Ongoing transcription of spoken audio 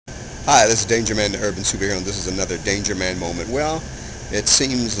Hi, this is Danger Man, the Urban Superhero, and this is another Danger Man moment. Well, it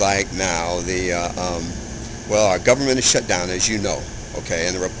seems like now our government is shut down, as you know, okay,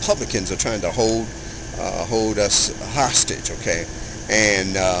 and the Republicans are trying to hold us hostage, okay,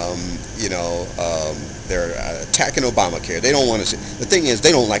 and they're attacking Obamacare. They don't want to see. The thing is,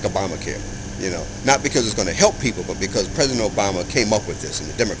 they don't like Obamacare. Not because it's going to help people, but because President Obama came up with this, and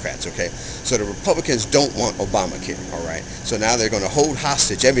the Democrats, okay? So the Republicans don't want Obamacare, all right? So now they're going to hold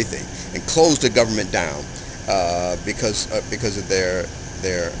hostage everything and close the government down because of the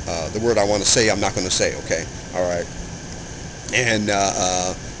word I want to say, I'm not going to say, okay? All right? And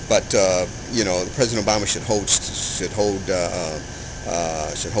President Obama should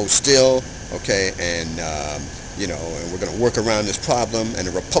hold still, okay? And and we're going to work around this problem. And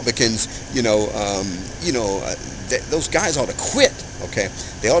the Republicans, those guys ought to quit, okay?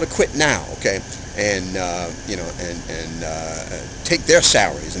 They ought to quit now, okay? And take their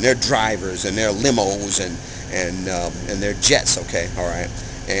salaries and their drivers and their limos and their jets, okay? All right.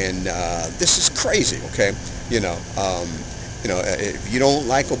 And this is crazy, okay? If you don't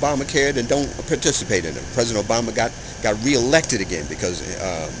like Obamacare, then don't participate in it. President Obama got reelected again because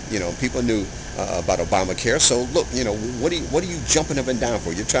people knew about Obamacare. So look, what are you jumping up and down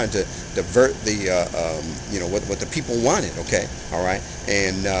for? You're trying to divert the what the people wanted, okay? All right.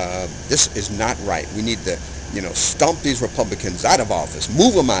 And this is not right. We need to stomp these Republicans out of office,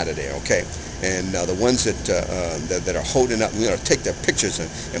 move them out of there, okay? And the ones that are holding up, take their pictures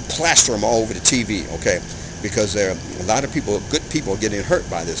and plaster them all over the TV, okay? Because there are a lot of people, good people, getting hurt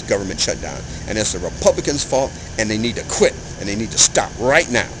by this government shutdown. And it's the Republicans' fault, and they need to quit, and they need to stop right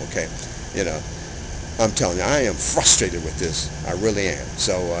now, okay? I'm telling you, I am frustrated with this. I really am.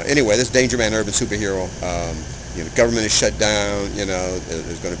 So anyway, this Danger Man Urban Superhero, the government is shut down.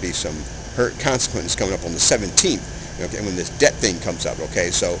 There's going to be some hurt consequences coming up on the 17th, okay, when this debt thing comes up, okay?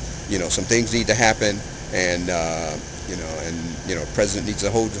 So, some things need to happen, and President needs to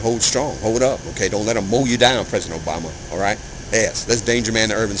hold strong, hold up, okay? Don't let him mow you down, President Obama, all right? Yes, that's Danger Man,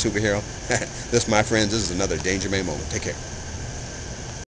 the Urban Superhero. This, my friends, this is another Danger Man moment. Take care.